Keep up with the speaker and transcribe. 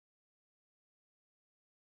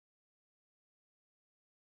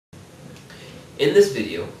In this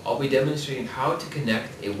video, I'll be demonstrating how to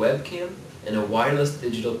connect a webcam and a wireless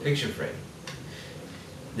digital picture frame.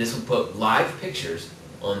 This will put live pictures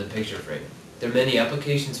on the picture frame. There are many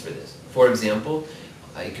applications for this. For example,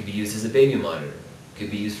 it could be used as a baby monitor. It could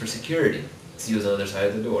be used for security. It's used on the other side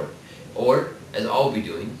of the door. Or, as I'll be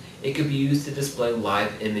doing, it could be used to display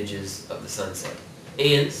live images of the sunset.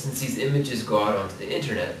 And since these images go out onto the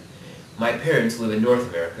internet, my parents live in North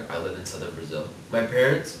America, I live in southern Brazil. My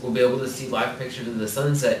parents will be able to see live pictures of the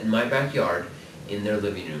sunset in my backyard in their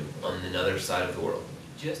living room on another side of the world.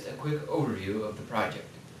 Just a quick overview of the project.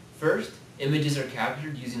 First, images are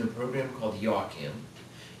captured using a program called webcam.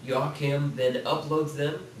 Webcam then uploads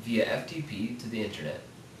them via FTP to the internet.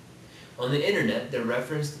 On the internet, they're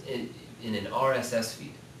referenced in an RSS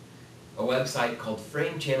feed. A website called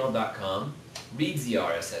framechannel.com reads the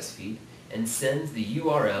RSS feed and sends the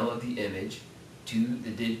URL of the image to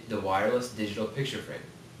the wireless digital picture frame.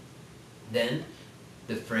 Then,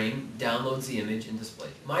 the frame downloads the image and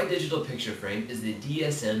displays. My digital picture frame is the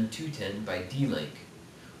DSM 210 by D-Link.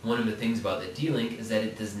 One of the things about the D-Link is that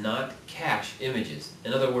it does not cache images.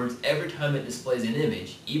 In other words, every time it displays an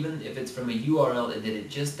image, even if it's from a URL that it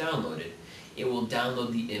just downloaded, it will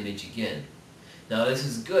download the image again. Now this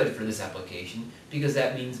is good for this application because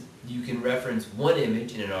that means you can reference one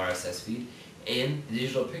image in an RSS feed and the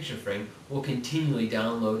digital picture frame will continually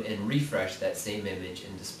download and refresh that same image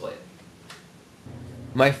and display it.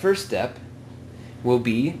 My first step will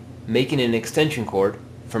be making an extension cord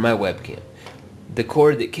for my webcam. The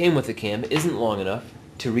cord that came with the cam isn't long enough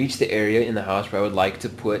to reach the area in the house where I would like to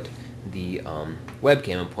put the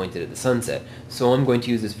webcam and point it at the sunset. So I'm going to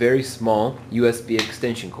use this very small USB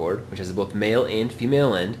extension cord, which has both male and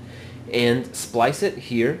female end, and splice it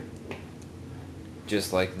here,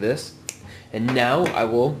 just like this. And now I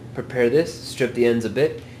will prepare this, strip the ends a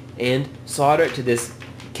bit, and solder it to this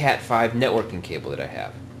Cat5 networking cable that I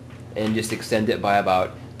have, and just extend it by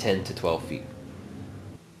about 10 to 12 feet.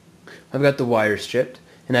 I've got the wire stripped,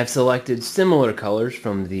 and I've selected similar colors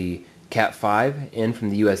from the Cat5 and from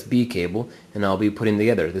the USB cable, and I'll be putting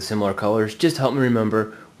together the similar colors. Just help me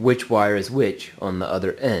remember which wire is which on the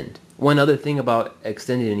other end. One other thing about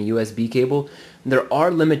extending a USB cable, there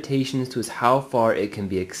are limitations to how far it can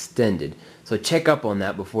be extended, so check up on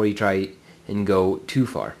that before you try and go too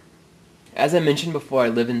far. As I mentioned before, I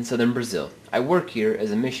live in southern Brazil. I work here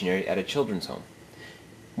as a missionary at a children's home.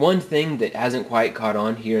 One thing that hasn't quite caught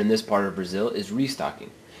on here in this part of Brazil is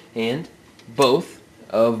restocking, and both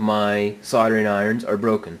of my soldering irons are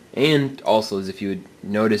broken. And also, as if you would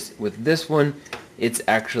notice with this one, it's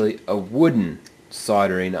actually a wooden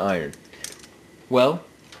soldering iron. Well,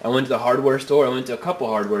 I went to the hardware store, I went to a couple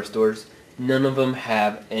hardware stores, none of them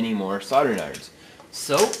have any more soldering irons.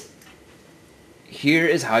 So, here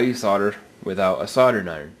is how you solder without a soldering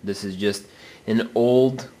iron. This is just an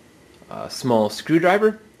old small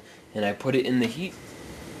screwdriver, and I put it in the heat.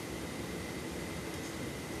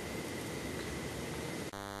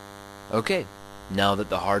 Okay, now that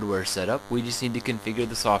the hardware is set up, we just need to configure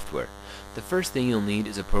the software. The first thing you'll need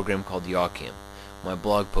is a program called webcam. My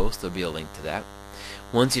blog post, there'll be a link to that.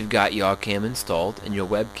 Once you've got webcam installed and your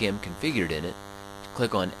webcam configured in it,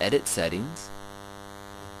 click on Edit Settings.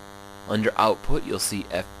 Under Output, you'll see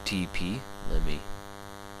FTP. Let me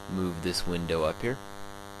move this window up here.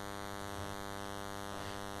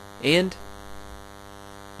 And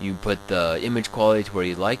you put the image quality to where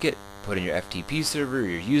you like it. Put in your FTP server,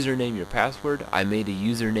 your username, your password. I made a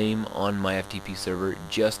username on my FTP server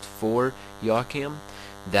just for webcam.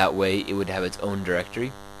 That way it would have its own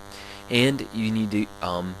directory. And you need to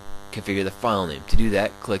configure the file name. To do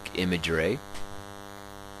that, click Image Array.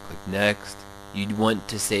 Click Next. You'd want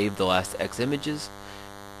to save the last X images.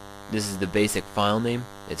 This is the basic file name.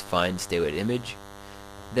 It's fine, stay with image.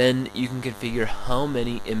 Then you can configure how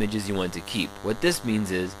many images you want to keep. What this means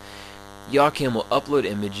is webcam will upload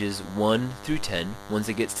images 1 through 10. Once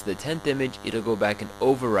it gets to the 10th image, it'll go back and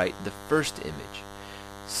overwrite the first image.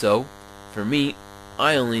 So, for me,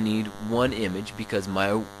 I only need one image because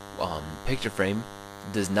my picture frame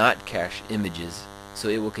does not cache images, so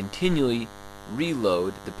it will continually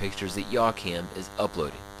reload the pictures that webcam is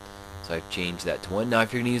uploading. So I've changed that to 1. Now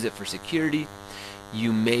if you're going to use it for security,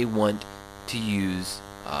 you may want to use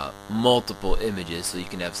multiple images so you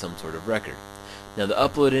can have some sort of record. Now the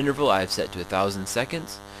upload interval I've set to 1,000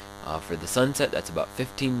 seconds. For the sunset, that's about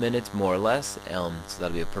 15 minutes more or less, so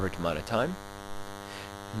that'll be a perfect amount of time.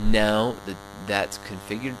 Now that that's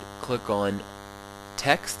configured, click on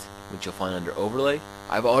Text, which you'll find under Overlay.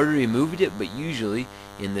 I've already removed it, but usually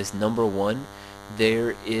in this number 1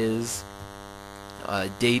 there is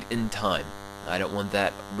date and time. I don't want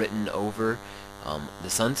that written over the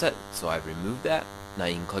sunset, so I've removed that. Now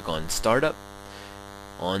you can click on Startup.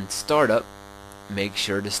 On Startup, make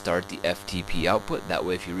sure to start the FTP output. That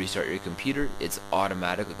way if you restart your computer, it's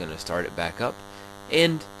automatically going to start it back up.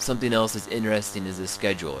 And something else that's interesting is the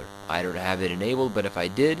scheduler. I don't have it enabled, but if I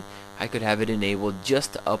did, I could have it enabled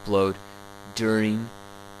just to upload during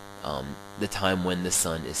the time when the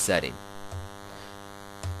sun is setting.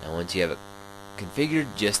 Now once you have it configured,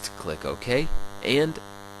 just click OK and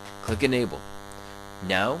click Enable.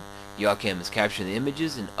 Now Webcam is capturing the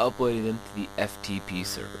images and uploading them to the FTP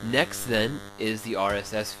server. Next then is the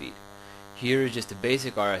RSS feed. Here is just a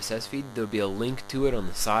basic RSS feed. There will be a link to it on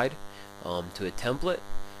the side to a template.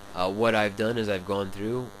 What I've done is I've gone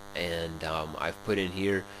through and I've put in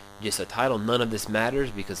here just a title. None of this matters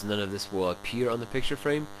because none of this will appear on the picture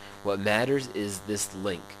frame. What matters is this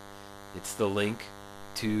link. It's the link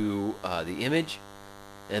to the image,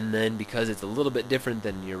 and then because it's a little bit different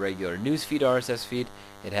than your regular newsfeed RSS feed,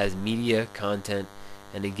 it has media, content,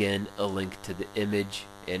 and again a link to the image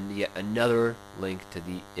and yet another link to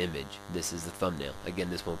the image. This is the thumbnail.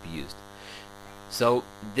 Again, this won't be used. So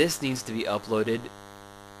this needs to be uploaded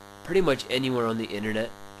pretty much anywhere on the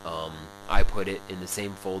internet. I put it in the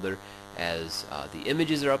same folder as the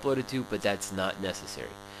images are uploaded to, but that's not necessary.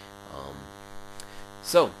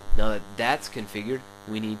 So now that that's configured,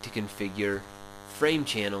 we need to configure frame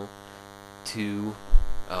channel to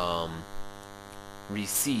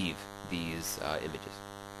receive these images.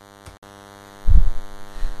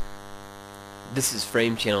 This is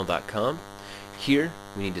framechannel.com. Here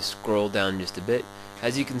we need to scroll down just a bit.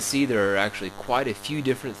 As you can see, there are actually quite a few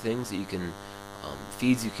different things that you can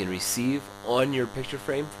feeds you can receive on your picture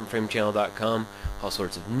frame from framechannel.com. All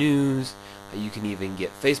sorts of news. You can even get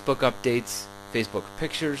Facebook updates, Facebook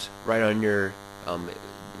pictures right on your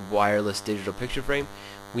wireless digital picture frame.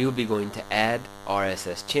 We will be going to add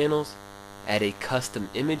RSS channels, add a custom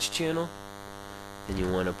image channel, and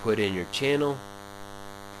you want to put in your channel.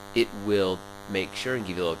 It will make sure and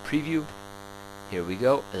give you a little preview. Here we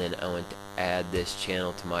go, and then I want to add this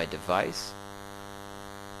channel to my device.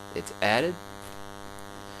 It's added.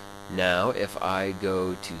 Now if I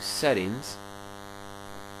go to settings,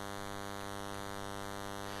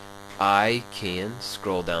 I can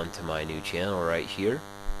scroll down to my new channel right here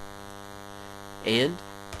and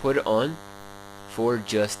put it on for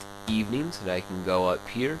just evenings, and I can go up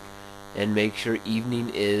here and make sure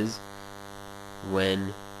evening is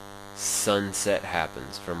when sunset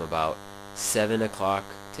happens, from about 7 o'clock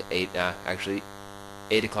to 8, actually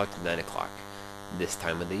 8 o'clock to 9 o'clock this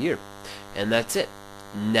time of the year. And that's it.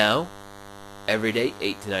 Now every day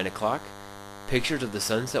 8 to 9 o'clock, pictures of the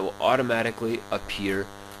sunset will automatically appear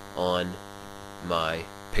on my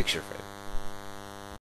picture frame.